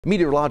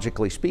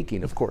Meteorologically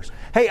speaking, of course.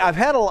 Hey, I've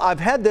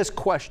had this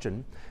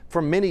question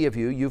from many of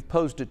you. You've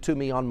posed it to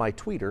me on my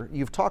Twitter.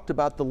 You've talked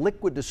about the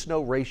liquid to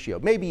snow ratio.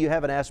 Maybe you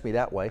haven't asked me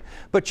that way,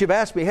 but you've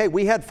asked me, hey,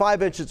 we had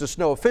 5 inches of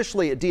snow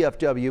officially at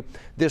DFW.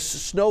 This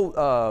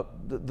snow,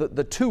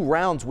 the 2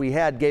 rounds we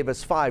had gave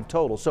us 5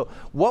 total. So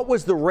what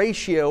was the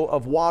ratio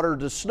of water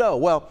to snow?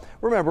 Well,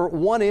 remember,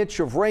 1 inch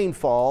of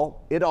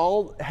rainfall, it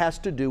all has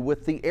to do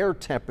with the air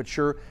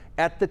temperature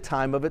at the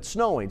time of it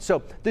snowing.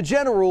 So the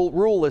general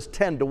rule is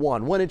 10 to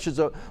 1. 1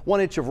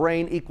 inch of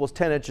rain equals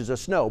 10 inches of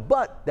snow.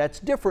 But that's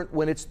different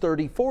when it's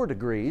 34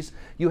 degrees.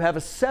 You have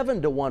a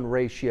 7 to 1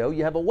 ratio.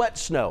 You have a wet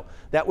snow.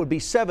 That would be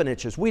 7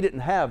 inches. We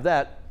didn't have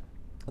that.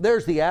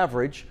 There's the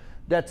average.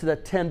 That's the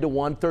 10 to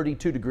 1,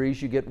 32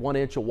 degrees. You get 1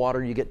 inch of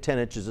water, you get 10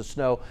 inches of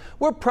snow.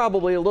 We're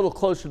probably a little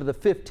closer to the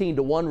 15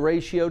 to 1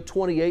 ratio,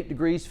 28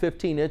 degrees,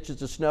 15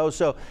 inches of snow.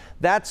 So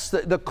that's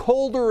the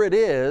colder it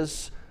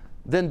is,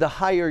 then the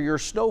higher your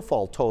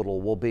snowfall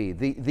total will be.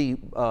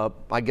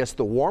 I guess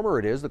the warmer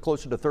it is, the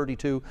closer to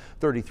 32,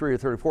 33, or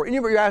 34. And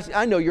you're asking,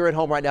 I know you're at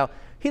home right now.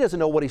 He doesn't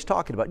know what he's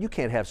talking about. You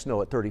can't have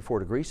snow at 34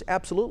 degrees.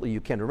 Absolutely you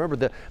can.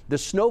 Remember, the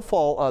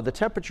snowfall, the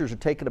temperatures are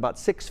taken about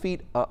 6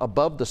 feet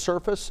above the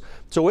surface.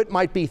 So it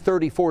might be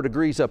 34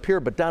 degrees up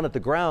here, but down at the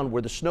ground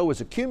where the snow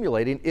is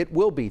accumulating, it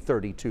will be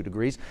 32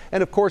 degrees.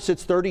 And of course,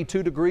 it's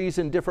 32 degrees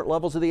in different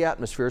levels of the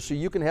atmosphere. So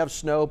you can have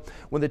snow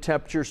when the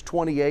temperature's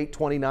 28,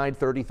 29,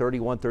 30,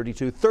 31,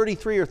 32,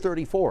 33, or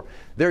 34.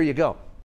 There you go.